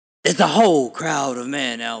It's a whole crowd of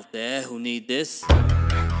men out there who need this.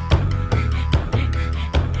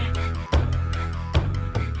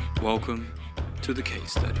 Welcome to the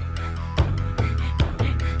case study.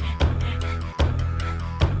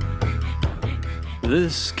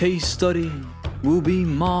 This case study will be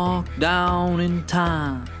marked down in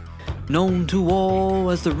time, known to all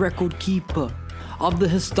as the record keeper of the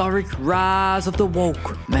historic rise of the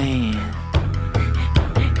woke man.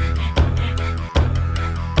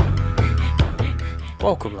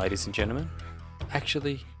 Welcome, ladies and gentlemen.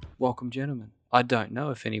 Actually, welcome, gentlemen. I don't know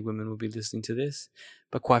if any women will be listening to this,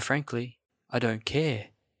 but quite frankly, I don't care.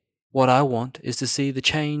 What I want is to see the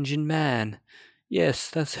change in man. Yes,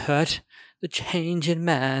 that's hurt. The change in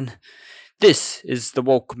man. This is the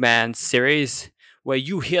Woke Man series, where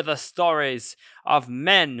you hear the stories of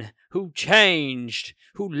men who changed,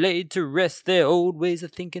 who laid to rest their old ways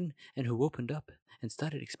of thinking, and who opened up and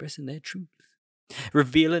started expressing their truth,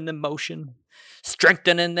 revealing emotion,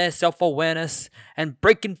 strengthening their self-awareness, and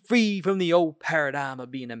breaking free from the old paradigm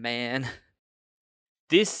of being a man.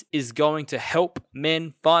 This is going to help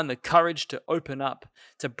men find the courage to open up,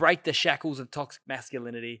 to break the shackles of toxic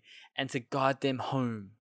masculinity, and to guide them home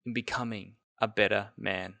in becoming a better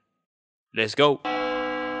man. Let's go.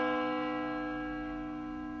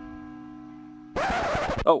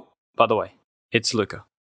 Oh, by the way, it's Luca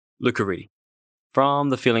Reedy, from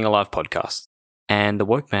the Feeling Alive podcast. And The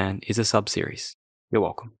Woke Man is a sub-series. You're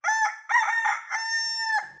welcome.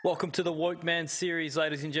 Welcome to the Woke Man series,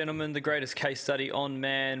 ladies and gentlemen, the greatest case study on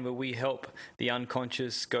man, where we help the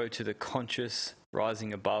unconscious go to the conscious,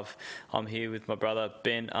 rising above. I'm here with my brother,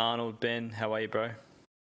 Ben Arnold. Ben, how are you, bro?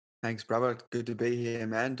 Thanks, brother. Good to be here,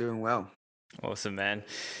 man. Doing well. Awesome, man.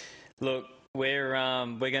 Look, we're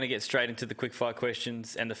going to get straight into the quickfire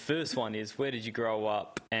questions. And the first one is, where did you grow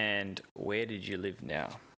up and where did you live now?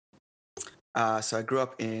 So I grew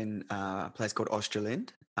up in a place called Australind,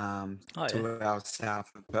 2 hours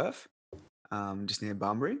south of Perth, just near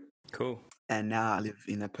Bunbury. Cool. And now I live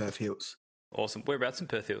in the Perth Hills. Awesome. Whereabouts in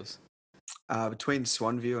Perth Hills? Between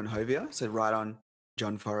Swanview and Hovia, so right on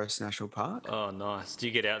John Forrest National Park. Oh, nice. Do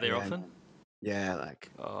you get out there often? Yeah,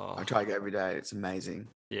 I try to go every day. It's amazing.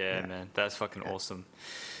 Yeah, man. That's fucking awesome.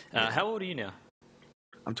 How old are you now?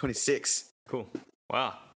 I'm 26. Cool.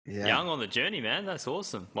 Wow. Yeah. Young on the journey, man. That's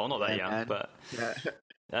awesome. Well, not that young, man. but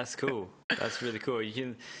that's cool. That's really cool.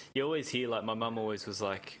 You always hear, like, my mum always was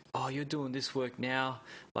like, oh, you're doing this work now.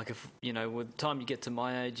 Like, if, you know, with the time you get to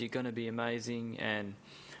my age, you're going to be amazing. And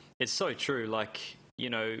it's so true. Like, you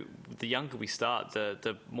know, the younger we start,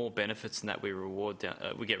 the more benefits and that we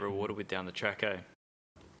get rewarded with down the track, eh?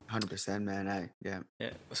 100%, man, eh? Yeah.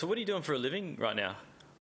 So what are you doing for a living right now?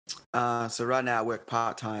 So right now I work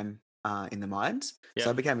part-time in the mines. Yeah.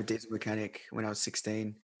 So I became a diesel mechanic when I was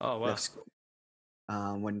 16. Oh, wow. Left school,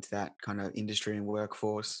 went into that kind of industry and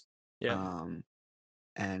workforce. Yeah.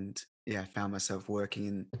 And found myself working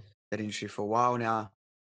in that industry for a while now.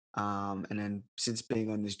 And then since being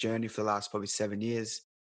on this journey for the last probably 7 years,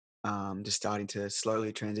 just starting to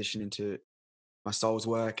slowly transition into my soul's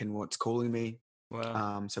work and what's calling me.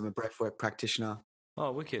 Wow. So I'm a breathwork practitioner.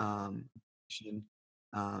 Oh, wicked. And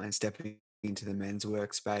stepping into the men's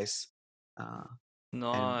workspace.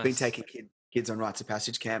 Nice. And been taking kids on rites of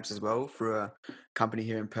passage camps as well through a company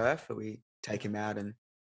here in Perth, where we take them out and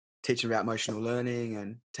teach them about emotional learning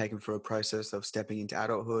and take them through a process of stepping into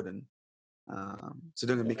adulthood. And so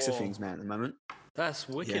doing a mix of things, man, at the moment. That's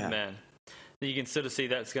wicked, man. You can sort of see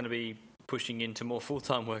that's going to be pushing into more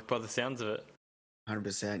full-time work by the sounds of it.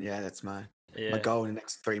 100%, yeah. That's my goal in the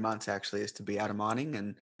next 3 months, actually, is to be out of mining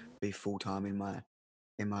and be full-time in my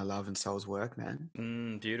love and soul's work,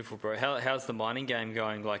 man. Beautiful, bro. How's the mining game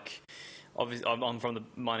going? Like, obviously, I'm from the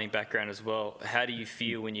mining background as well. How do you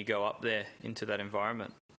feel when you go up there into that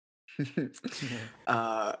environment?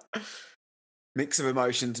 Mix of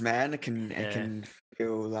emotions, man. It can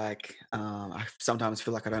feel like I sometimes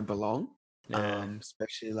feel like I don't belong.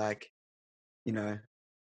 Especially like, you know,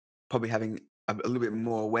 probably having a little bit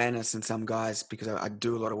more awareness than some guys, because I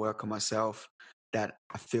do a lot of work on myself, that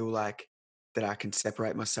I feel like that I can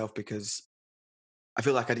separate myself, because I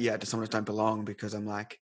feel like I sometimes don't belong, because I'm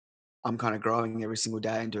kind of growing every single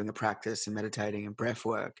day and doing a practice and meditating and breath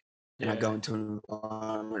work. And I go into an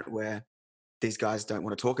environment where these guys don't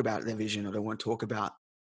want to talk about their vision or don't want to talk about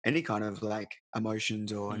any kind of like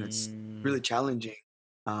emotions, and it's really challenging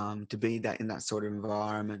to be in that sort of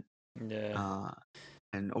environment.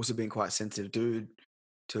 And also being quite sensitive dude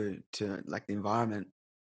to like the environment,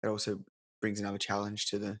 that also brings another challenge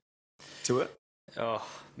to it. Oh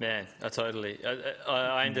man,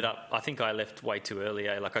 I ended up, I think I left way too early.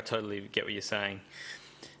 Like, I totally get what you're saying.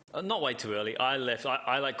 Not way too early. I left.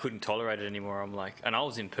 I like couldn't tolerate it anymore. I'm like, and I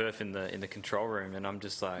was in Perth in the control room, and I'm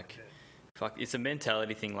just like, fuck. It's a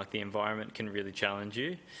mentality thing. Like the environment can really challenge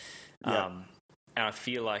you. Yeah. And I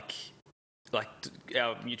feel like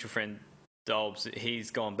our mutual friend Dolbs,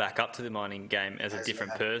 he's gone back up to the mining game as a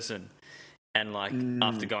different person, and like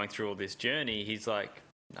after going through all this journey, he's like,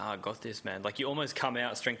 "Nah, I got this, man." Like you almost come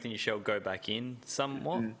out, strengthen your shell, go back in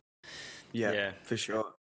somewhat. Yeah, for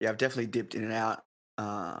sure. Yeah, I've definitely dipped in and out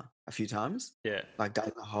a few times. Yeah, Like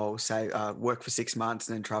done the whole work for 6 months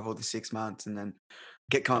and then travel the 6 months and then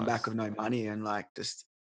get coming back with no money and like just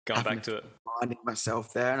going back to it, finding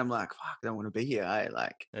myself there, and I'm like, fuck, I don't want to be here.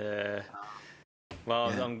 Like,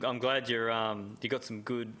 well, yeah. I'm glad you're you got some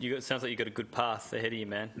good. Sounds like you got a good path ahead of you,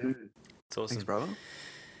 man. It's awesome. Thanks, brother.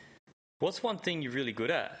 What's one thing you're really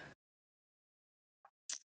good at?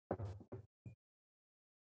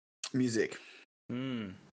 Music.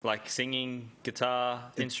 Like singing,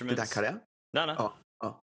 guitar, instruments. Did that cut out? No.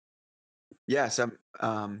 Oh. Yeah, so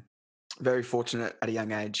very fortunate at a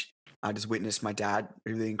young age. I just witnessed my dad,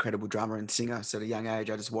 a really incredible drummer and singer. So at a young age,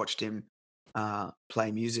 I just watched him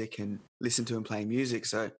play music and listen to him play music.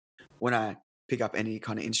 So when I pick up any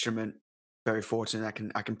kind of instrument, very fortunate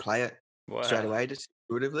I can play it straight away, just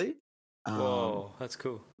intuitively. Whoa, that's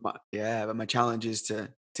cool. But my challenge is to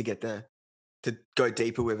go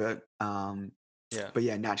deeper with it. But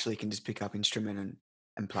yeah, naturally can just pick up instrument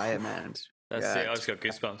and play it, man. That's sick. I just got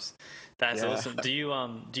goosebumps. That's awesome. Do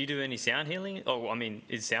you do any sound healing? Oh, I mean,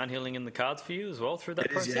 is sound healing in the cards for you as well through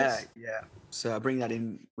that process? Yeah. So I bring that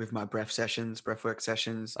in with my breathwork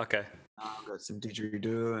sessions. Okay. I've got some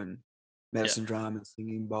didgeridoo and medicine drum and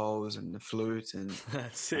singing bowls and the flute and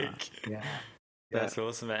that's sick. That's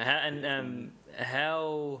awesome, man.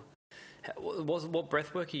 What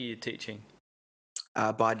breathwork are you teaching?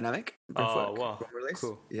 Biodynamic breathwork. Oh wow,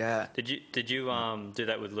 cool. Yeah. Did you do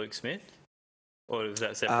that with Luke Smith, or was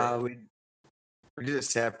that separate? We did it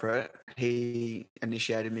separate. He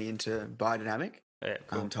initiated me into biodynamic. Yeah,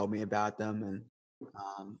 cool. Told me about them and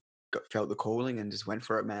felt the calling and just went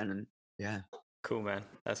for it, man. And yeah. Cool, man.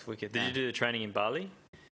 That's wicked. Did you do the training in Bali?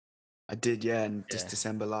 I did, in just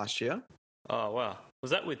December last year. Oh wow.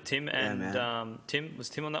 Was that with Tim and Tim? Was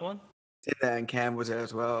Tim on that one? Tim there and Cam was there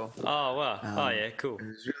as well. Oh wow. Cool. It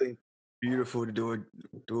was really beautiful to do it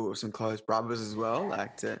with some close brothers as well,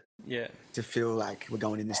 like to feel like we're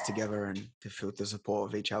going in this together and to feel the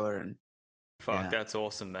support of each other. And that's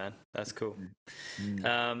awesome, man. That's cool.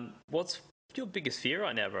 What's your biggest fear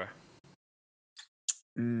right now, bro?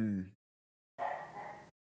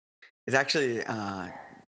 It's actually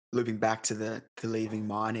looping back to leaving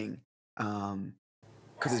mining,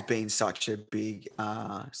 because it's been such a big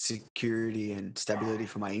security and stability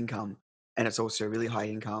for my income. And it's also a really high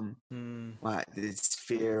income. Like this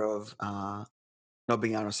fear of not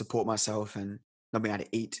being able to support myself and not being able to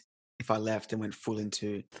eat if I left and went full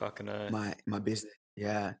into my business.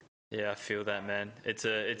 Yeah. Yeah, I feel that, man. It's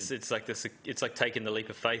like this. It's like taking the leap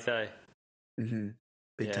of faith, eh?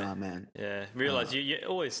 Big time, man. Yeah. Realize you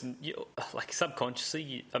always like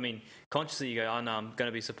subconsciously. Consciously you go, oh no, I'm going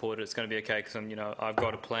to be supported. It's going to be okay because I've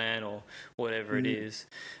got a plan or whatever it is.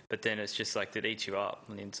 But then it's just like it eats you up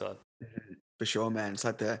on the inside. For sure, man. It's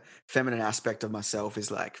like the feminine aspect of myself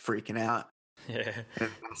is like freaking out. Yeah. And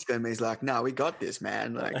masculine is like, no, we got this,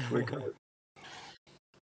 man. Like we're good.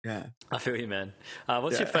 Yeah. I feel you, man.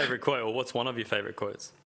 What's your favorite quote, or what's one of your favorite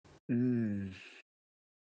quotes?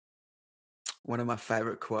 One of my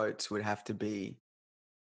favorite quotes would have to be,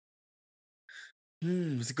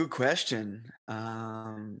 it's a good question.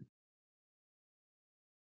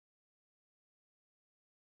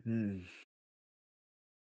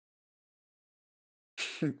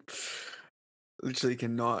 Literally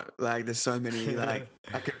cannot, like, there's so many like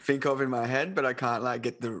I can think of in my head, but I can't like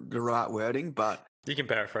get the right wording. But you can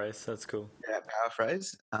paraphrase. That's cool. Yeah,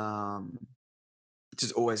 paraphrase.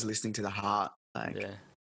 Just always listening to the heart. Like,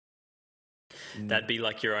 that'd be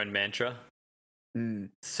like your own mantra.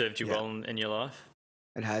 Served you well in your life.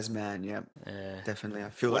 It has, man. Yeah, definitely. I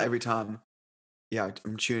feel like every time,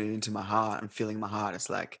 I'm tuning into my heart and feeling my heart. It's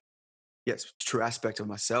like, it's a true aspect of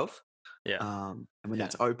myself. Yeah. And when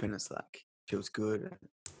that's open, it's like feels good.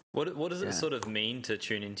 What does it sort of mean to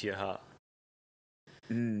tune into your heart?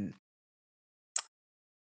 It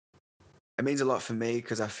means a lot for me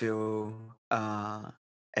because I feel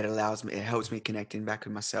it helps me connecting back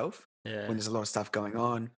with myself. Yeah. When there's a lot of stuff going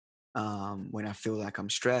on, when I feel like I'm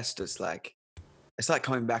stressed, it's like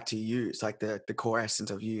coming back to you. It's like the core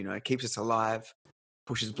essence of you. It keeps us alive,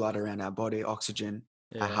 pushes blood around our body, oxygen.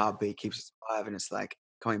 Our heartbeat keeps us alive, and it's like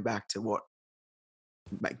coming back to what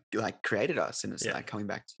like created us, and it's like coming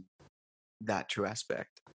back to that true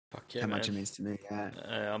aspect. Fuck yeah, how man. much it means to me. Yeah.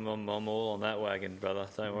 I'm all on that wagon, brother.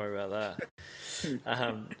 Don't worry about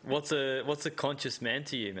that. What's a conscious man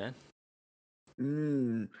to you,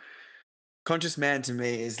 man? Conscious man to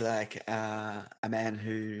me is like a man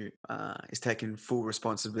who is taking full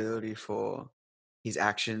responsibility for his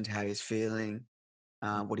actions, how he's feeling,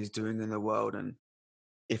 what he's doing in the world, and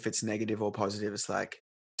if it's negative or positive, it's like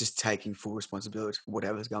just taking full responsibility for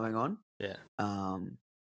whatever's going on. Yeah.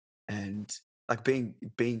 And like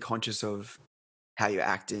being conscious of how you're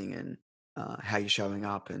acting and how you're showing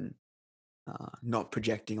up, and not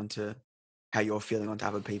projecting onto how you're feeling onto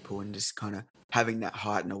other people, and just kind of having that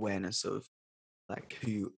heightened awareness of like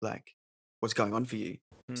what's going on for you,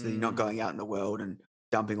 so that you're not going out in the world and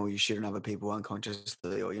dumping all your shit on other people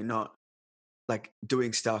unconsciously, or you're not like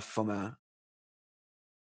doing stuff from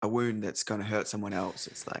a wound that's going to hurt someone else.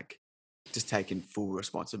 It's like just taking full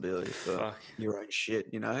responsibility for your own shit,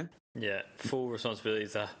 you know? Yeah, full responsibility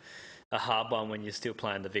is a hard one when you're still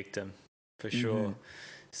playing the victim, for sure.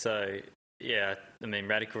 So, yeah, I mean,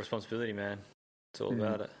 radical responsibility, man. It's all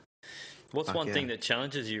about it. What's one thing that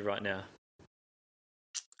challenges you right now?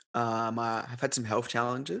 I've had some health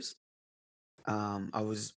challenges. I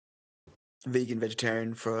was vegan,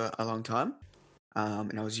 vegetarian for a long time,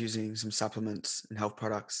 and I was using some supplements and health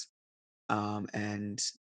products, and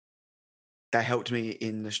that helped me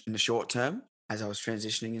in the short term as I was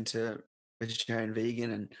transitioning into vegetarian,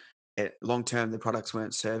 vegan, and long term the products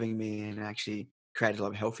weren't serving me and actually created a lot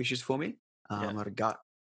of health issues for me, a lot of gut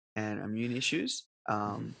and immune issues.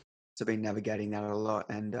 So I've been navigating that a lot,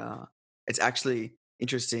 and it's actually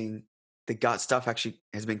interesting. The gut stuff actually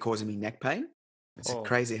has been causing me neck pain. It's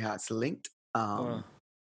crazy how it's linked.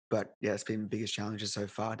 But yeah, it's been the biggest challenges so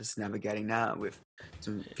far, just navigating that with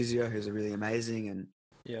some physio who's really amazing, and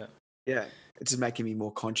yeah, it's just making me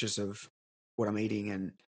more conscious of what I'm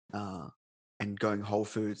eating, and going whole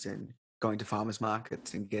foods and going to farmers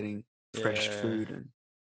markets and getting fresh food, and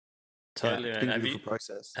totally, it's man. been a beautiful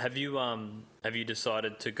process. Have you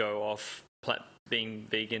decided to go off being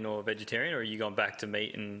vegan or vegetarian, or are you going back to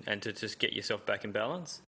meat and to just get yourself back in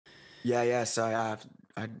balance? Yeah. So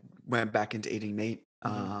I went back into eating meat.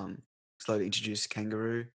 Slowly introduced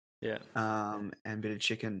kangaroo. And a bit of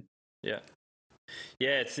chicken. Yeah,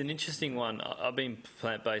 it's an interesting one. I've been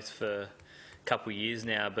plant-based for a couple of years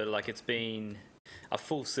now, but like it's been a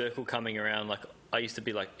full circle coming around. Like I used to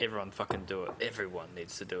be like, everyone fucking do it. Everyone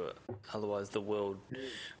needs to do it. Otherwise the world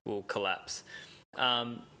will collapse.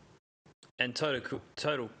 And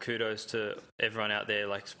total kudos to everyone out there,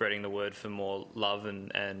 like spreading the word for more love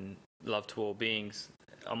and love to all beings.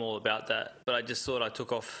 I'm all about that. But I just thought I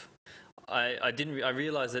took off. I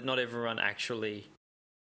realized that not everyone actually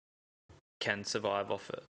can survive off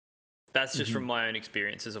it. That's just from my own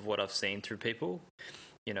experiences of what I've seen through people.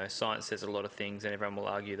 You know, science says a lot of things and everyone will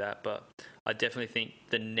argue that, but I definitely think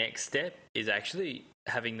the next step is actually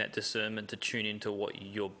having that discernment to tune into what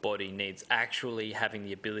your body needs, actually having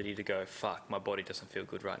the ability to go, fuck, my body doesn't feel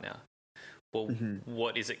good right now. Well,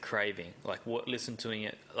 what is it craving? Like, listen to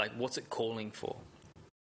it, like, what's it calling for?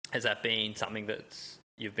 Has that been something that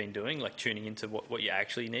you've been doing, like tuning into what you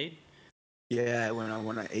actually need? Yeah, when I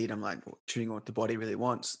want to eat, I'm like tuning on what the body really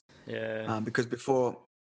wants. Yeah. Because before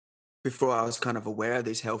I was kind of aware of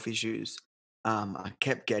these health issues, I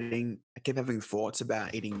kept having thoughts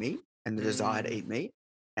about eating meat and the desire to eat meat,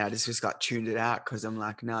 and I just got tuned it out because I'm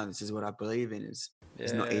like, no, this is what I believe in is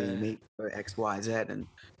not eating meat for X, Y, Z, and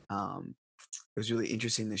it was really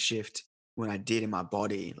interesting the shift when I did in my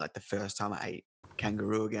body. Like the first time I ate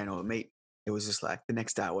kangaroo again or meat, it was just like the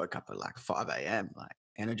next day I woke up at like 5 a.m. like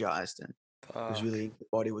energized, and it was really, the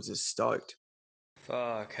body was just stoked.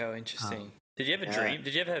 Fuck, how interesting. Did you ever dream?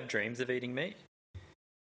 Did you ever have dreams of eating meat?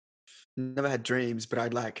 Never had dreams, but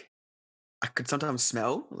I could sometimes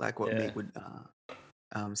smell like what meat would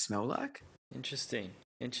smell like. Interesting.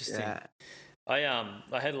 Yeah.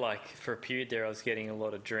 I had like for a period there I was getting a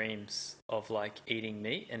lot of dreams of like eating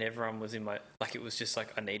meat, and everyone was in my, like it was just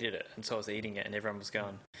like I needed it, and so I was eating it and everyone was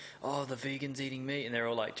going, oh, the vegan's eating meat, and they're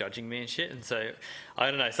all like judging me and shit, and so I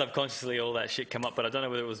don't know, subconsciously all that shit come up, but I don't know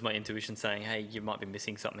whether it was my intuition saying, hey, you might be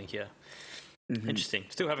missing something here. Interesting.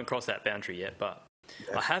 Still haven't crossed that boundary yet, but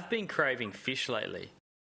I have been craving fish lately.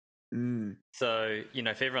 So, you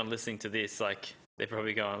know, if everyone listening to this, like, they're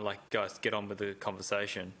probably going, like, guys, get on with the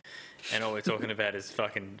conversation. And all we're talking about is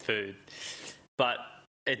fucking food. But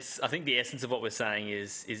I think the essence of what we're saying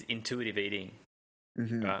is intuitive eating.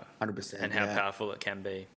 Right? 100%. And how powerful it can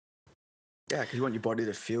be. Yeah, because you want your body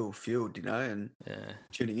to feel fueled, you know, and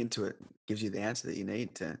tuning into it gives you the answer that you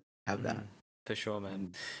need to have that. For sure,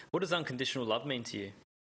 man. What does unconditional love mean to you?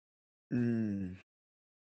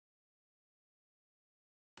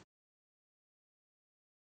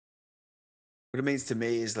 what it means to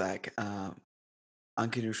me is like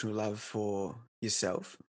unconditional love for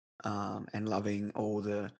yourself, and loving all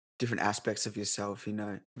the different aspects of yourself.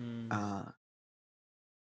 Uh,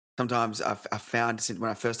 sometimes I've found since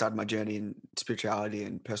when I first started my journey in spirituality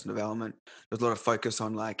and personal development, there's a lot of focus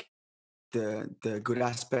on like the good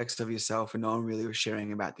aspects of yourself, and no one really was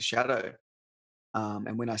sharing about the shadow.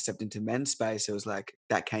 And when I stepped into men's space, it was like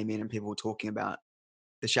that came in, and people were talking about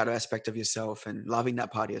the shadow aspect of yourself and loving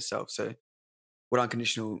that part of yourself. So, what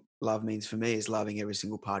unconditional love means for me is loving every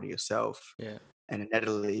single part of yourself. Yeah. And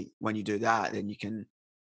inevitably, when you do that, then you can,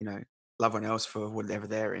 love one else for whatever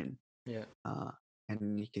they're in. Yeah. Uh,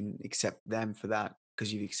 and you can accept them for that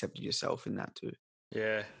because you've accepted yourself in that too.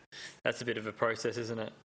 Yeah. That's a bit of a process, isn't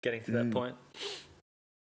it? Getting to that point.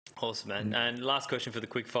 Awesome, man. And last question for the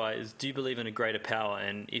quick fire is, do you believe in a greater power?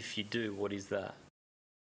 And if you do, what is that?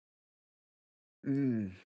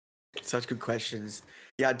 Such good questions.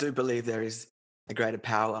 Yeah, I do believe there is a greater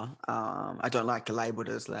power. I don't like to label it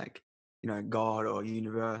as like, God or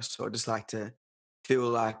universe, or just like to feel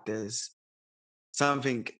like there's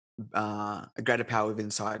something, a greater power within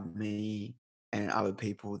inside me and other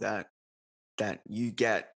people that you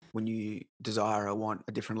get when you desire or want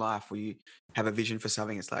a different life, or you have a vision for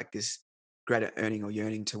something. It's like this greater earning or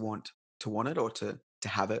yearning to want it, or to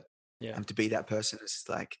have it, Yeah. and to be that person. It's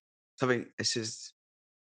like something. It's just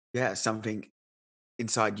something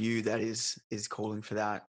inside you that is calling for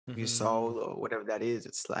that, your soul or whatever that is.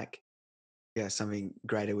 It's like something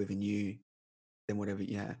greater within you than whatever.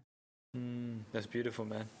 That's beautiful,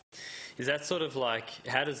 man. Is that sort of like,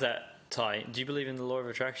 how does that tie? Do you believe in the law of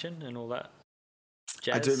attraction and all that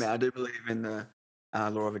jazz? I do, man. I do believe in the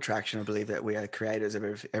law of attraction. I believe that we are creators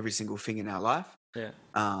of every single thing in our life. Yeah.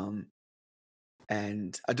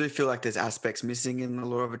 And I do feel like there's aspects missing in the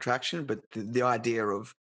law of attraction, but the idea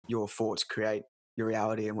of your thoughts create your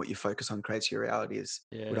reality, and what you focus on creates your reality is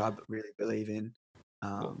what I really believe in.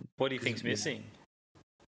 What do you think's missing?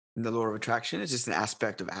 In the law of attraction, it's just an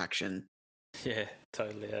aspect of action. Yeah,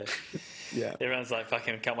 totally. Yeah. Yeah. Everyone's like,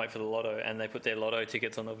 fucking can't wait for the lotto, and they put their lotto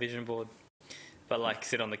tickets on the vision board, but like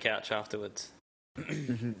sit on the couch afterwards.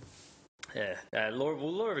 Yeah. Law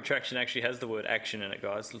of attraction actually has the word action in it,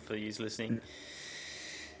 guys, for you listening.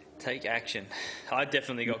 Take action. I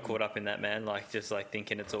definitely got caught up in that, man. Like, just like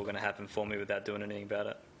thinking it's all going to happen for me without doing anything about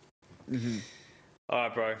it. All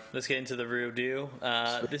right, bro. Let's get into the real deal.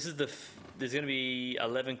 This is there's going to be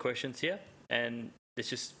 11 questions here, and it's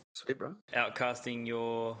just sweet, bro. Outcasting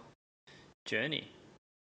your journey.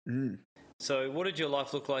 So, what did your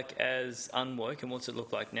life look like as unwoke, and what's it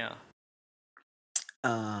look like now?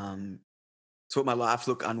 So what my life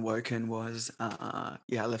looked unwoken was, I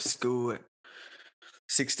left school at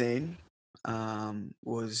 16,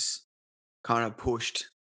 was kind of pushed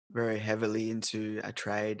very heavily into a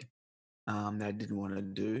trade that I didn't want to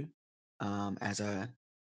do, and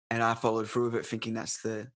I followed through with it, thinking that's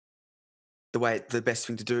the best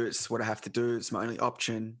thing to do. It's what I have to do. It's my only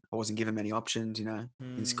option. I wasn't given many options,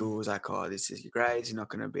 in school. It was like, oh, this is your grades. You're not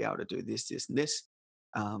going to be able to do this, this, and this.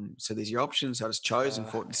 So these are your options. So I just chose and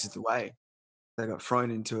thought this is the way. I got thrown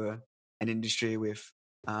into an industry with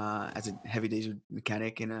as a heavy diesel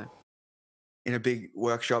mechanic in a big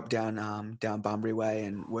workshop down Bunbury Way,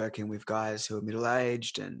 and working with guys who are middle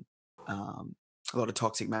aged, and a lot of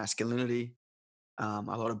toxic masculinity, a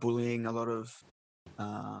lot of bullying, a lot of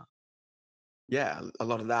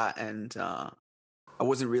that, and I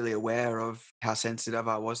wasn't really aware of how sensitive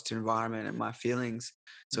I was to environment and my feelings,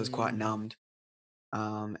 so I was quite numbed.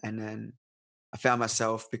 And then I found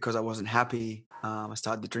myself, because I wasn't happy, I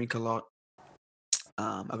started to drink a lot.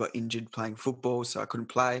 I got injured playing football, so I couldn't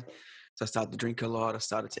play. So I started to drink a lot. I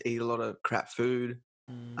started to eat a lot of crap food.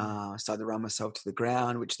 I started to run myself to the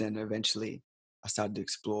ground, which then eventually I started to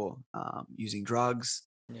explore using drugs.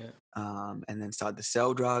 And then started to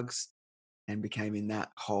sell drugs, and became in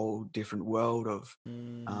that whole different world of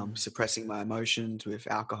suppressing my emotions with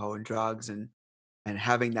alcohol and drugs, and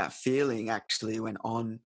having that feeling actually went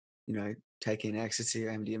on, taking ecstasy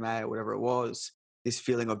or MDMA or whatever it was, this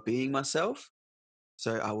feeling of being myself.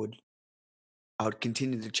 So I would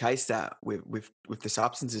continue to chase that with the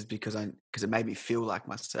substances, because it made me feel like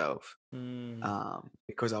myself.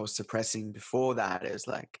 Because I was suppressing before that, it was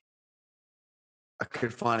like I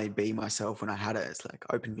could finally be myself when I had it. It's like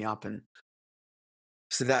opened me up, and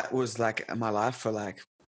so that was like my life for like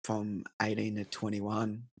from 18 to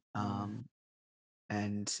 21.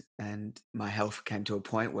 And my health came to a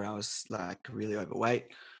point where I was like really overweight,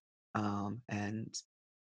 and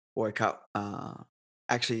woke up,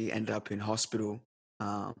 actually ended up in hospital.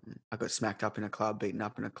 I got smacked up in a club, beaten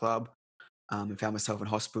up in a club, and found myself in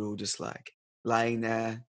hospital, just like laying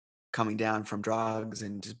there, coming down from drugs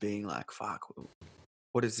and just being like, fuck,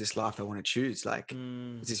 what is this life I want to choose? Like,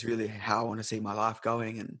 is this really how I want to see my life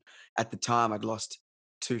going? And at the time, I'd lost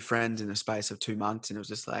 2 friends in the space of 2 months, and it was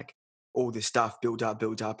just like all this stuff built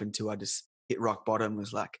up until I just hit rock bottom.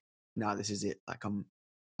 Was like, no, this is it. Like, I'm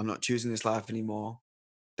not choosing this life anymore.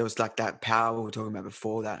 There was like that power we were talking about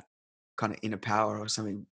before, that kind of inner power or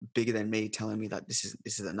something bigger than me telling me that this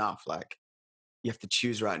is enough. Like, you have to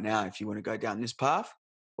choose right now if you want to go down this path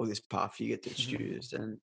or this path. You get to choose,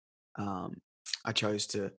 and um, I chose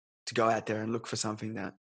to go out there and look for something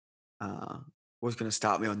that was going to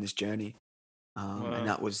start me on this journey, and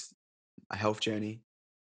that was a health journey.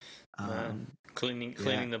 Man, cleaning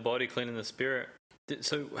yeah. the body, cleaning the spirit.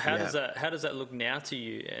 So how does that look now to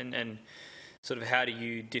you, and sort of how do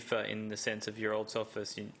you differ in the sense of your old self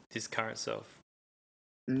versus this current self?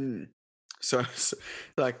 So,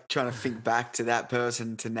 like, trying to think back to that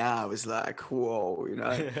person to now is like, whoa, you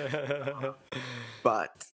know.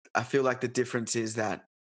 But I feel like the difference is that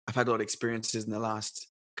I've had a lot of experiences in the last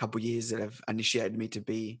couple of years that have initiated me to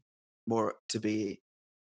be more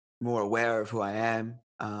aware of who I am,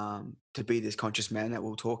 to be this conscious man that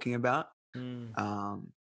we're talking about. And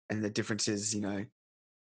the difference is, you know,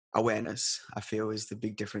 awareness, I feel, is the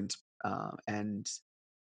big difference, and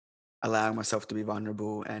allowing myself to be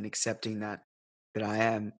vulnerable and accepting that I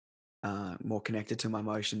am more connected to my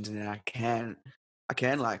emotions, and that I can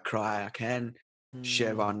like cry, I can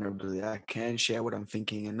share vulnerability, I can share what I'm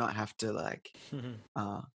thinking, and not have to like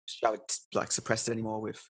like suppress it anymore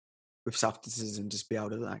with substances, and just be able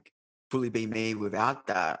to like fully be me without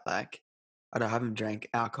that. Like, I haven't drank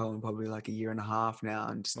alcohol in probably like a year and a half now,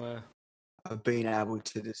 and just Wow. I've been able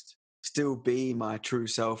to just still be my true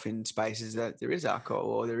self in spaces that there is alcohol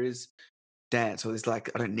or there is dance, or there's like,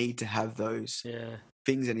 I don't need to have those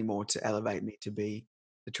things anymore to elevate me to be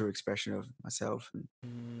the true expression of myself.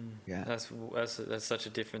 And that's such a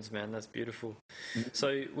difference, man. That's beautiful. Mm.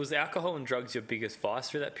 So was alcohol and drugs your biggest vice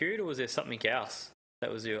through that period, or was there something else that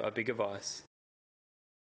was a bigger vice?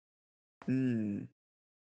 I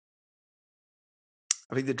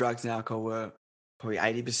think the drugs and alcohol were probably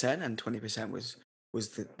 80%, and 20% was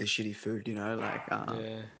the shitty food, you know, like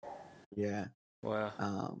yeah. Wow.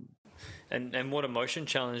 Um, And what emotion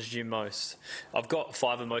challenged you most? I've got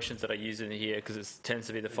 5 emotions that I use in here because it tends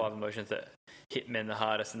to be the 5 emotions that hit men the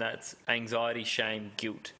hardest, and that's anxiety, shame,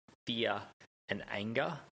 guilt, fear, and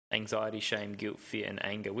anger. Anxiety, shame, guilt, fear, and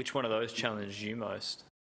anger. Which one of those challenged you most?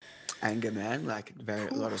 Anger, man, like a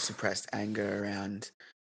lot of suppressed anger around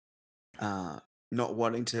not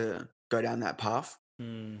wanting to go down that path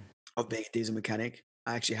of being a diesel mechanic.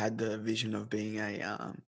 I actually had the vision of being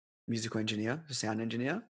a musical engineer, a sound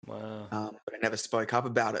engineer. Wow. But I never spoke up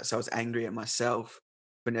about it. So I was angry at myself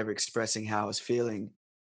for never expressing how I was feeling,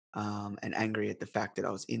 and angry at the fact that I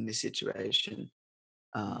was in this situation.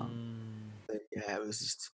 But yeah, it was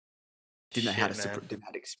just didn't know how to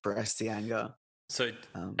express the anger. So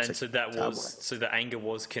the anger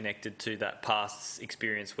was connected to that past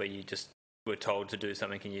experience where you just were told to do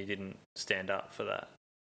something and you didn't stand up for that.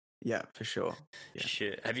 Yeah, for sure. Yeah.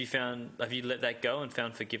 Shit. Have you let that go and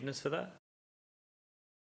found forgiveness for that?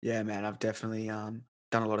 Yeah, man, I've definitely done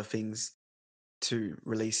a lot of things to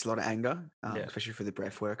release a lot of anger, especially for the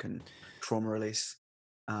breath work and trauma release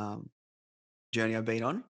journey I've been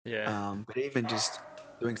on. Yeah. But even just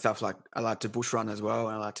doing stuff like, I like to bush run as well,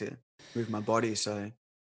 and I like to move my body. So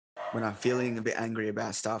when I'm feeling a bit angry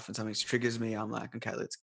about stuff and something triggers me, I'm like, okay,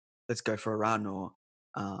 let's go for a run. Or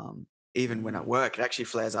even when at work, it actually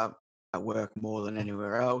flares up at work more than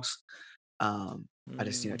anywhere else. I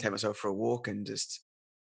just take myself for a walk and just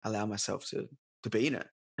allow myself to be in it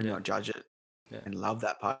and not judge it, and love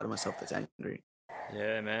that part of myself that's angry.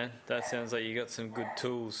 Yeah, man. That sounds like you got some good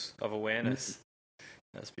tools of awareness.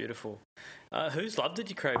 That's beautiful. Whose love did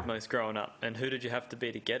you crave most growing up, and who did you have to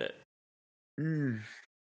be to get it?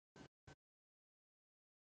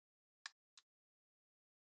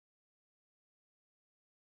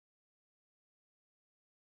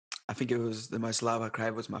 I think it was the most love I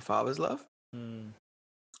craved was my father's love.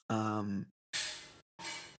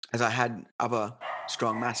 As I had other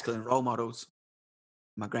strong masculine role models,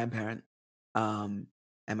 my grandparent, and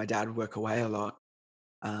my dad would work away a lot.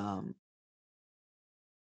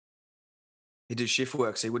 He did shift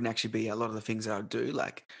work, so he wouldn't actually be a lot of the things that I'd do,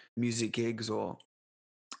 like music gigs or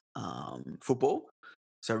football.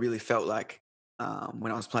 So I really felt like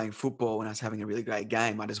when I was playing football, when I was having a really great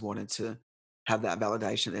game, I just wanted to have that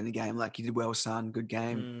validation in the game. Like, you did well, son, good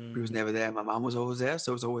game. He was never there. My mum was always there,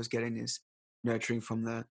 so I was always getting this nurturing from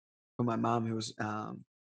my mum, who was a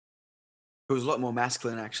lot more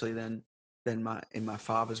masculine actually than than my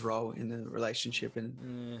father's role in the relationship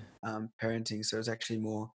and parenting. So it was actually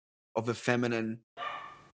more of a feminine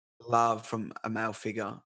love from a male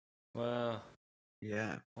figure. Wow.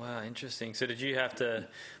 Yeah. Wow, interesting. So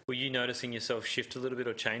were you noticing yourself shift a little bit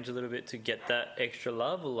or change a little bit to get that extra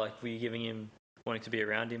love, or like were you wanting to be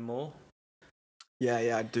around him more? Yeah,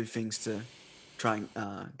 I'd do things to try and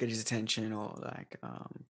get his attention, or like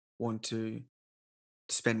want to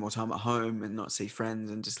spend more time at home and not see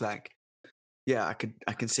friends, and just like, yeah,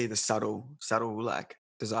 I can see the subtle like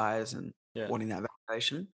desires and Yeah. wanting that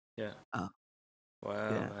validation. Yeah. Uh,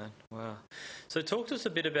 Wow, yeah. man. Wow. So talk to us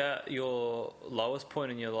a bit about your lowest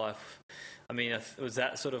point in your life. I mean, was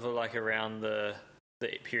that sort of like around the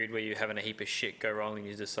period where you're having a heap of shit go wrong and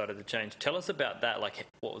you decided to change? Tell us about that, like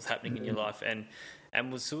what was happening in your life, and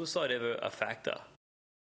was suicide ever a factor?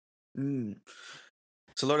 So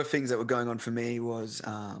a lot of things that were going on for me was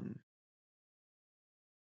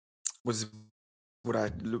what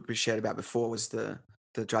I shared about before, was the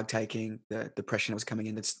drug taking, the depression that was coming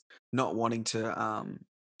in. That's not wanting to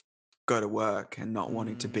go to work and not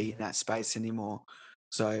wanting to be in that space anymore.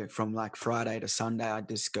 So from like Friday to Sunday, I'd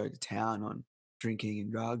just go to town on drinking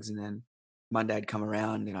and drugs, and then Monday I'd come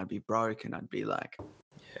around and I'd be broke and I'd be like,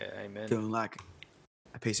 Yeah, amen. feeling like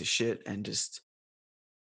a piece of shit and just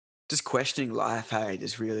questioning life. Hey,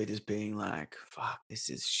 just really just being like, fuck, this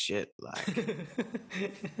is shit. Like,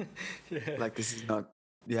 Yeah. like this is not.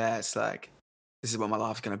 Yeah, it's like this is what my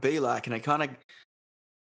life's gonna be like, and it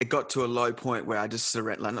got to a low point where I just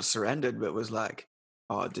not surrendered, but was like,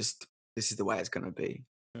 oh, just this is the way it's gonna be.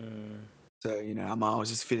 So, you know, I might as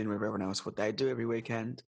just fit in with everyone else, what they do every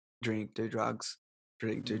weekend: drink, do drugs,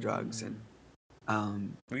 and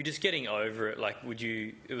Were you just getting over it? Like, was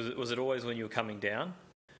it always when you were coming down?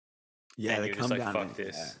 yeah, And they you were come just like, down fuck and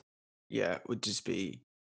this. yeah, it would just be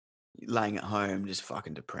laying at home, just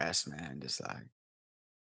fucking depressed, man. Just like,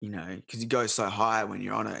 you know, because you go so high when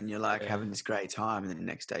you're on it and you're like Yeah. having this great time, and then the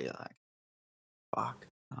next day you're like, fuck.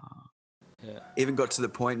 Yeah. Even got to the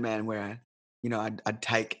point, man, where, you know, I'd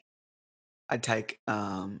take a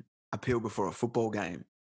pill before a football game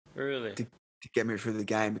Really? to get me through the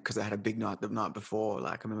game, because I had a big night the night before.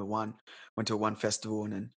 Like, I remember went to one festival,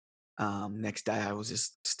 and then next day I was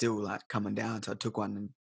just still like coming down, so I took one and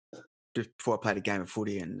just before I played a game of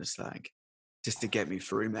footy, and just to get me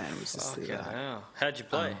through, man. It was just Fucking like, hell. How'd you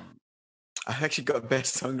play? I actually got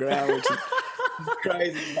best on ground, which is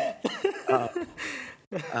crazy.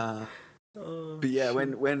 But yeah,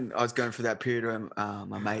 when I was going through that period when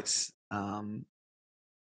my mates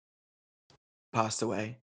passed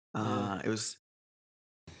away, it was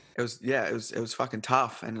fucking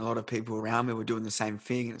tough, and a lot of people around me were doing the same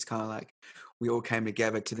thing, and it's kind of like we all came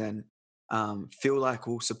together to then feel like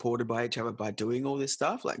we're supported by each other by doing all this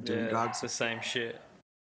stuff, like doing drugs. The same shit.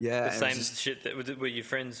 Yeah, The it was same just shit that were your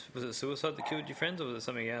friends. Was it suicide that killed your friends, or was it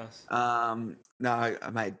something else? no,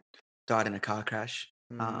 a mate died in a car crash,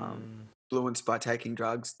 influenced by taking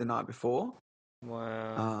drugs the night before.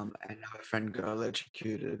 Wow. And another friend got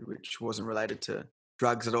electrocuted, which wasn't related to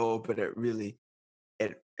drugs at all, but it really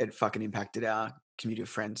it fucking impacted our community of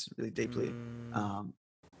friends really deeply.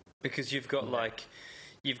 Because you've got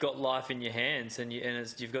you've got life in your hands, and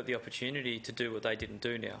you've got the opportunity to do what they didn't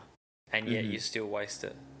do now, and yet you still waste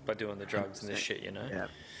it by doing the drugs and this shit, you know?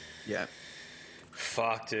 Yeah.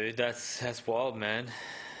 Fuck, dude, that's wild, man.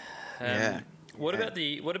 What about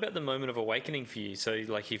the moment of awakening for you? So,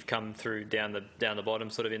 like, you've come through down the bottom,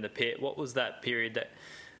 sort of in the pit. What was that period that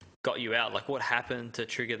got you out? Like, what happened to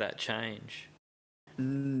trigger that change?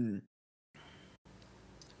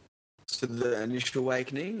 So the initial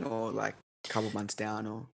awakening, or like a couple months down,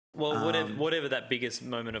 or whatever that biggest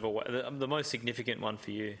moment of the most significant one for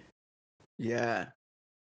you. Yeah.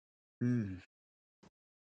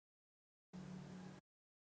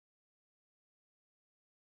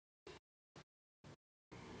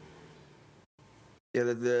 Yeah,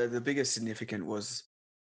 the biggest significant was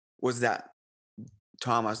that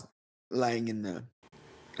time I was laying in the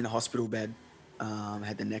hospital bed,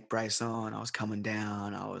 had the neck brace on, I was coming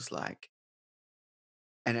down, I was like,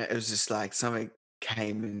 and it was just like something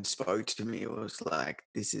came and spoke to me. It was like,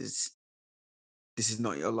 this is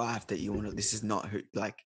not your life that you want to. This is not who,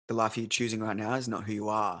 like, the life you're choosing right now is not who you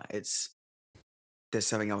are. There's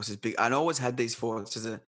something else as big. I always had these thoughts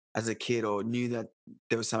as a kid, or knew that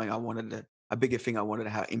there was something a bigger thing I wanted to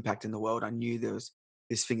have impact in the world. I knew there was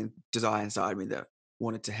this thing, desire inside me that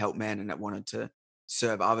wanted to help men and that wanted to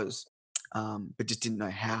serve others, but just didn't know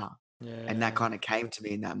how. Yeah. And that kind of came to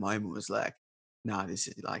me in that moment. Was like, no, this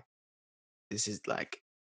is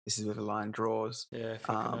where the line draws. Yeah,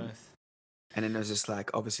 fucking oath. And then there's just like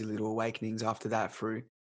obviously little awakenings after that through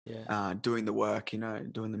Yeah. doing the work,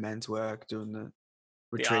 doing the men's work, doing the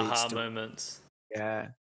The retreats. aha moments. Yeah.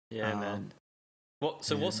 Yeah, man. What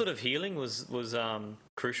and sort of healing was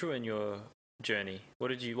crucial in your journey?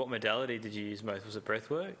 What modality did you use most? Was it breath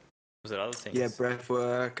work? Was it other things? Yeah, breath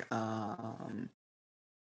work,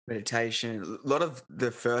 meditation. A lot of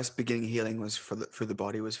the first beginning healing was through the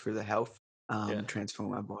body, was through the health, Yeah. transform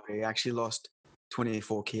my body. I actually lost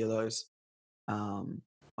 24 kilos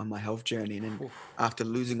on my health journey. And then after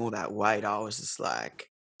losing all that weight, I was just like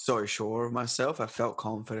so sure of myself. I felt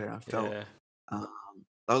confident. I felt Yeah. um,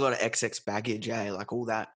 a lot of XX baggage, like all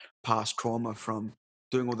that past trauma from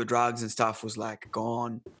doing all the drugs and stuff was like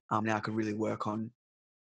gone. Now I could really work on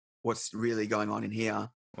what's really going on in here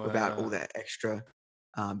without all Wow. that extra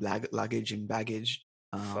luggage and baggage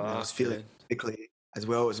that I was Fuck, feeling dude. physically as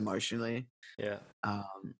well as emotionally. Yeah.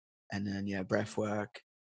 And then breath work,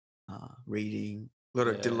 reading. Did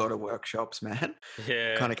a Yeah. lot of workshops, man.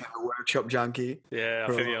 Yeah. Kind of became a workshop junkie. Yeah, I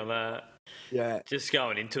for a feel you long- on that. Yeah. Just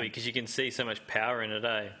going into it because you can see so much power in it,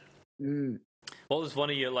 eh? Mm. What was what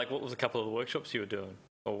was a couple of the workshops you were doing?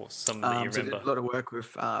 Or some that you So I did remember? a lot of work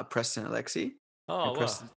with Preston and Alexi. Oh, And wow.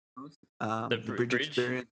 Preston, The the Bridge bridge?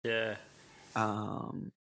 Experience. Yeah.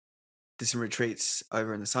 Um, did some retreats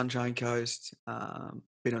over in the Sunshine Coast.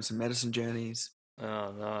 Been on some medicine journeys.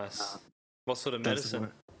 Oh, nice. What sort of Done some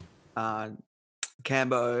medicine? work.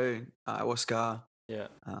 Cambo, ayahuasca, Yeah.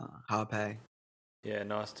 Harpe. Yeah,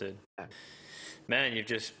 nice, dude. Yeah. Man, you've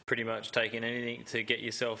just pretty much taken anything to get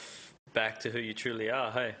yourself back to who you truly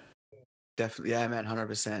are, hey? Definitely, yeah, man,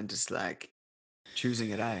 100%. Just like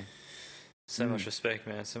choosing it, eh? So much respect,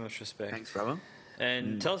 man. So much respect. Thanks, brother.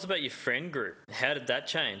 And tell us about your friend group. How did that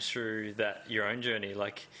change through your own journey?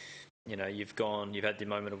 Like, you've had the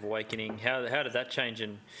moment of awakening. How did that change,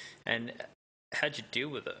 and how'd you deal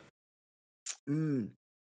with it?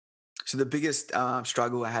 So the biggest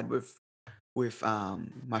struggle I had with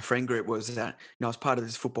my friend group was that I was part of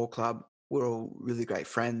this football club. We're all really great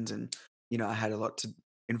friends, and I had a lot to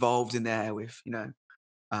involved in there with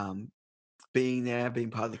um, being there, being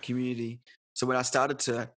part of the community. So when I started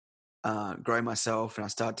to grow myself and I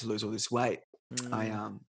started to lose all this weight, I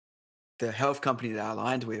the health company that I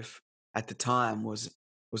aligned with at the time was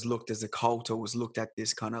looked as a cult, or was looked at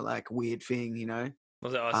this kind of like weird thing,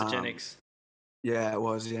 Was it Um, isogenics? yeah, it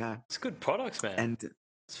was, yeah, It's good products, man. and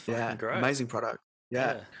It's yeah, fucking great. amazing product,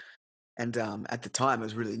 yeah. Yeah. And at the time, it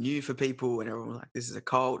was really new for people, and everyone was like, "This is a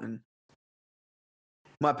cult." And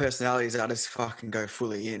my personality is I just fucking go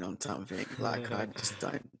fully in on something. Like I just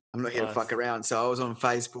don't. I'm not here to Nice. fuck around. So I was on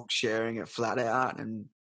Facebook sharing it flat out and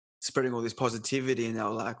spreading all this positivity, and they were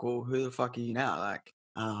like, "Well, who the fuck are you now?" Like,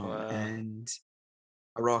 Wow. and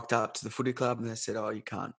I rocked up to the footy club, and they said, "Oh, you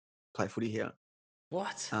can't play footy here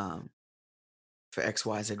What? for X,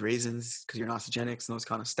 Y, Z reasons because you're an isogenics and all this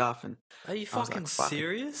kind of stuff." And Are you I was fucking like, "Fuck it."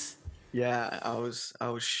 serious? Yeah, I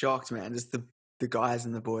was shocked, man. Just the guys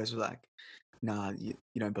and the boys were like, "Nah, you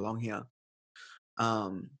don't belong here."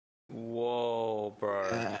 Um, Whoa,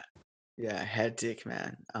 bro. yeah, hectic,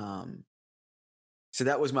 man. So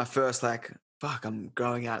that was my first like, fuck, I'm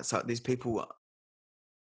growing out. So these people,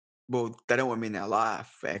 well, they don't want me in their life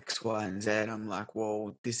for X, Y, and Z. I'm like,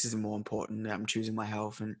 well, this is more important. I'm choosing my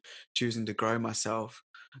health and choosing to grow myself.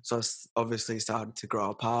 So obviously started to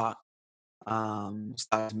grow apart.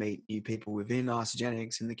 Started to meet new people within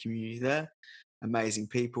isogenics in the community there, amazing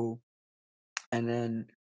people, and then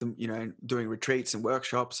doing retreats and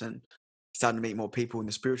workshops and starting to meet more people in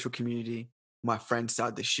the spiritual community. My friends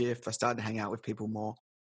started to shift. I started to hang out with people more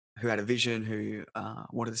who had a vision, who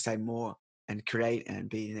wanted to stay more and create and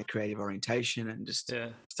be in a creative orientation and just Yeah.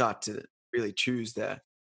 start to really choose their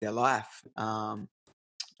life. And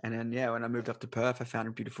then when I moved up to Perth, I found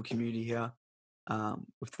a beautiful community here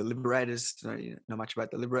with the Liberators. So you know much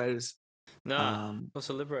about the Liberators. Nah. What's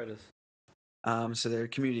the Liberators? So we're a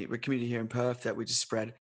community here in Perth that we just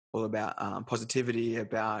spread all about positivity,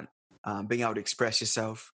 about being able to express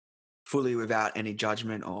yourself fully without any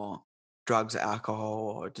judgment or drugs or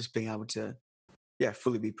alcohol, or just being able to,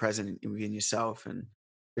 fully be present within yourself. And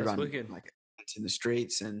we That's run wicked. like events in the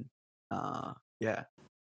streets, and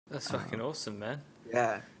That's fucking awesome, man.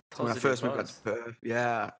 yeah. So when I Positive first moved out to vibes.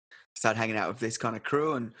 Perth, started hanging out with this kind of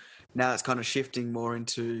crew, and now it's kind of shifting more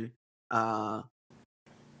into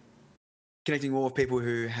connecting more with people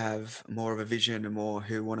who have more of a vision and more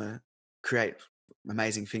who want to create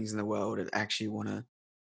amazing things in the world and actually want to,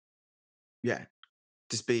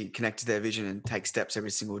 just be connected to their vision and take steps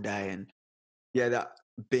every single day. And that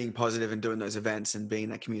being positive and doing those events and being in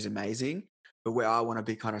that community is amazing. But where I want to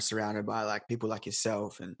be kind of surrounded by like people like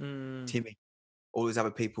yourself and Timmy, all these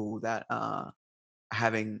other people that are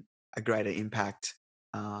having a greater impact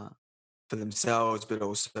for themselves, but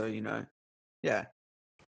also, their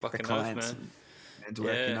Fucking oath, clients man. and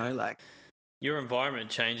work, Yeah. like. Your environment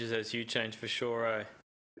changes as you change for sure, eh?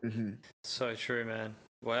 Mm-hmm. So true, man.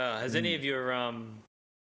 Wow. Has any of your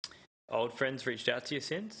old friends reached out to you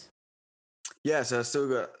since? Yeah, so I still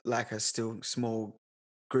got like a still small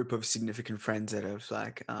group of significant friends that have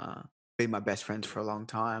like been my best friends for a long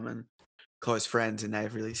time and close friends, and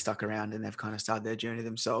they've really stuck around and they've kind of started their journey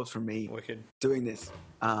themselves from me Wicked. doing this.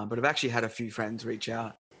 But I've actually had a few friends reach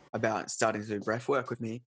out about starting to do breath work with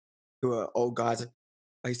me, who are old guys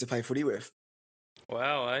I used to play footy with.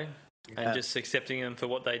 Wow, eh? And Yeah. just accepting them for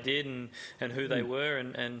what they did and who they were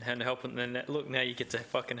and helping them. Look, now you get to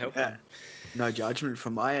fucking help them. No judgment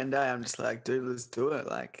from my end. I'm just like, dude, let's do it.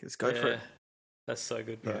 Like, let's go for it. That's so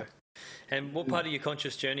good, bro. Yeah. And what part of your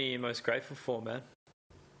conscious journey are you most grateful for, man?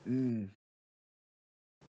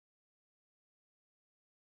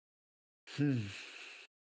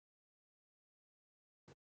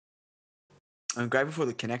 I'm grateful for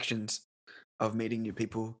the connections of meeting new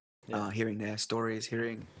people, hearing their stories,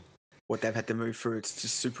 hearing what they've had to move through. It's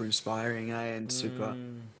just super inspiring, and super,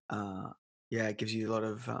 it gives you a lot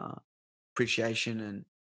of appreciation,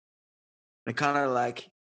 and kind of like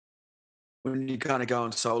when you kind of go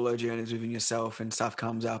on solo journeys within yourself and stuff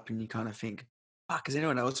comes up and you kind of think, fuck, is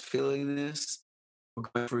anyone else feeling this or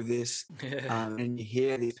going through this? And you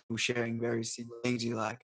hear these people sharing very similar things, you're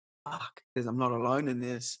like, fuck, I'm not alone in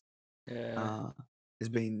this. Has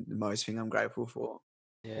been the most thing I'm grateful for.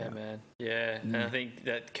 Yeah, man. Yeah. And I think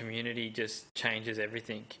that community just changes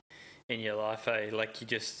everything in your life, eh? Like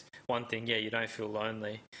one thing, you don't feel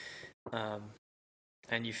lonely.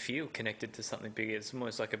 And you feel connected to something bigger. It's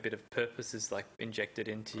almost like a bit of purpose is like injected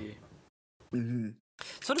into you. Mm-hmm.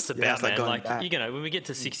 That's what it's about, man. Like, back. When we get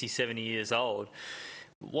to 60, 70 years old,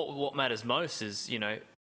 what matters most is,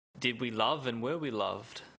 did we love and were we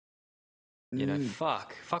loved?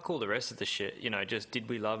 Fuck all the rest of the shit. Just did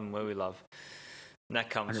we love and were we loved? And that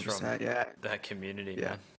comes from that community,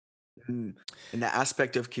 man. And the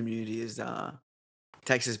aspect of community is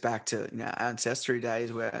takes us back to our ancestry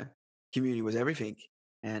days where community was everything.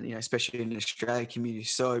 And especially in Australia, community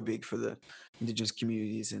is so big for the Indigenous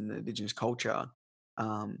communities and the Indigenous culture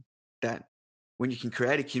that when you can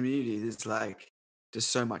create a community, there's like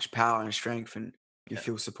just so much power and strength, and you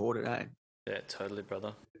feel supported. Yeah, totally,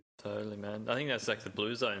 brother. Totally, man. I think that's like the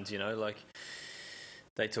blue zones. Like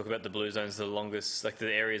they talk about the blue zones, the longest, like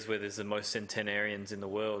the areas where there's the most centenarians in the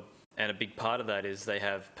world, and a big part of that is they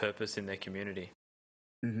have purpose in their community.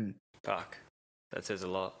 Fuck. That says a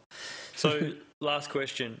lot. So, last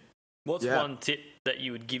question. What's one tip that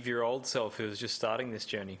you would give your old self who was just starting this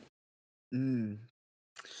journey? To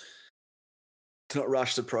not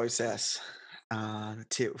rush the process. The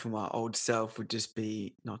tip for my old self would just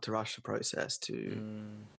be not to rush the process, to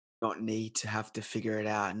not need to have to figure it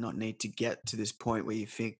out, not need to get to this point where you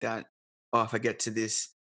think that, if I get to this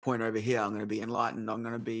point over here, I'm going to be enlightened, I'm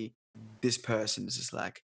going to be this person. It's just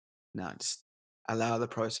like, no, just allow the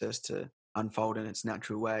process to unfold in its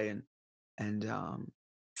natural way, and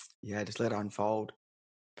just let it unfold.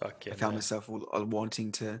 Fuck yeah, I found myself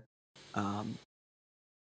wanting to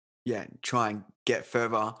try and get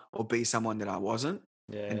further or be someone that I wasn't,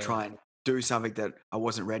 and try and do something that I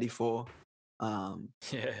wasn't ready for. I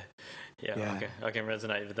can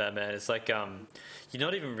resonate with that, man. It's like you're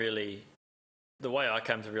not even really, the way I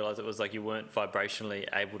came to realize it was like you weren't vibrationally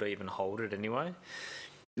able to even hold it anyway.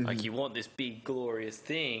 Like you want this big glorious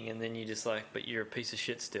thing, and then you just like, but you're a piece of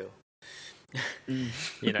shit still.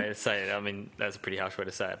 To say it, I mean, that's a pretty harsh way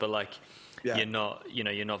to say it, but like you're not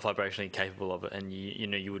vibrationally capable of it, and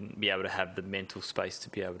you wouldn't be able to have the mental space to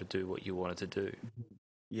be able to do what you wanted to do.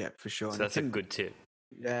 Yeah, for sure. So that's a good tip.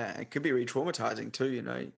 Yeah, it could be re-traumatizing too,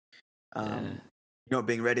 not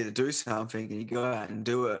being ready to do something, and you go out and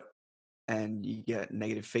do it, and you get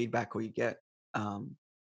negative feedback, or you get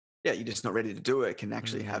you're just not ready to do it. It can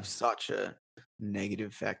actually have such a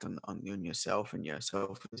negative effect on yourself and your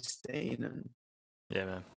self-esteem and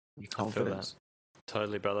man, your confidence.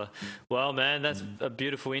 Totally, brother. Well, man, that's a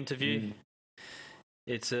beautiful interview.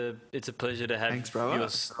 It's a pleasure to have. Thanks, bro.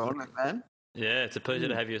 Man. Yeah, it's a pleasure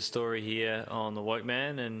to have your story here on the Woke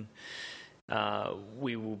Man, and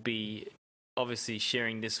we will be obviously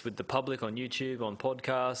sharing this with the public on YouTube, on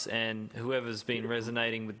podcasts, and whoever's been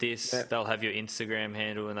resonating with this, they'll have your Instagram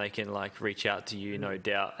handle and they can like reach out to you, no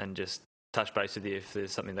doubt, and just touch base with you if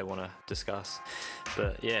there's something they want to discuss.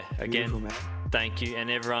 But yeah, again, thank you,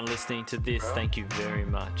 and everyone listening to this, thank you very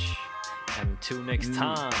much. And until next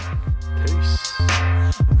time, peace.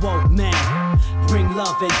 Woke man, bring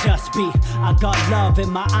love and just be. I got love in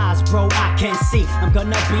my eyes, bro, I can see. I'm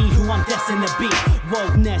gonna be who I'm destined to be.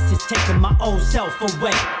 Wokeness is taking my old self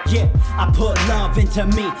away. Yeah, I put love into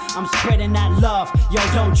me. I'm spreading that love, yo,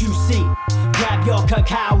 don't you see? Grab your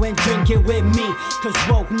cacao and drink it with me, cause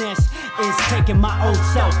wokeness is taking my old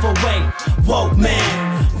self away. Woke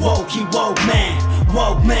man, wokey woke man,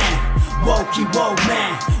 woke man, wokey woke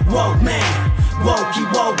man, woke man, wokey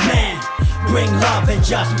woke man. Bring love and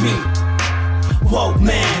just be. Woke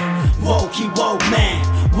man, wokey woke man,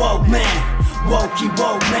 woke man, wokey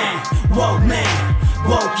woke man, woke man,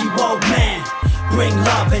 wokey woke man. Bring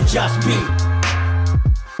love and just be.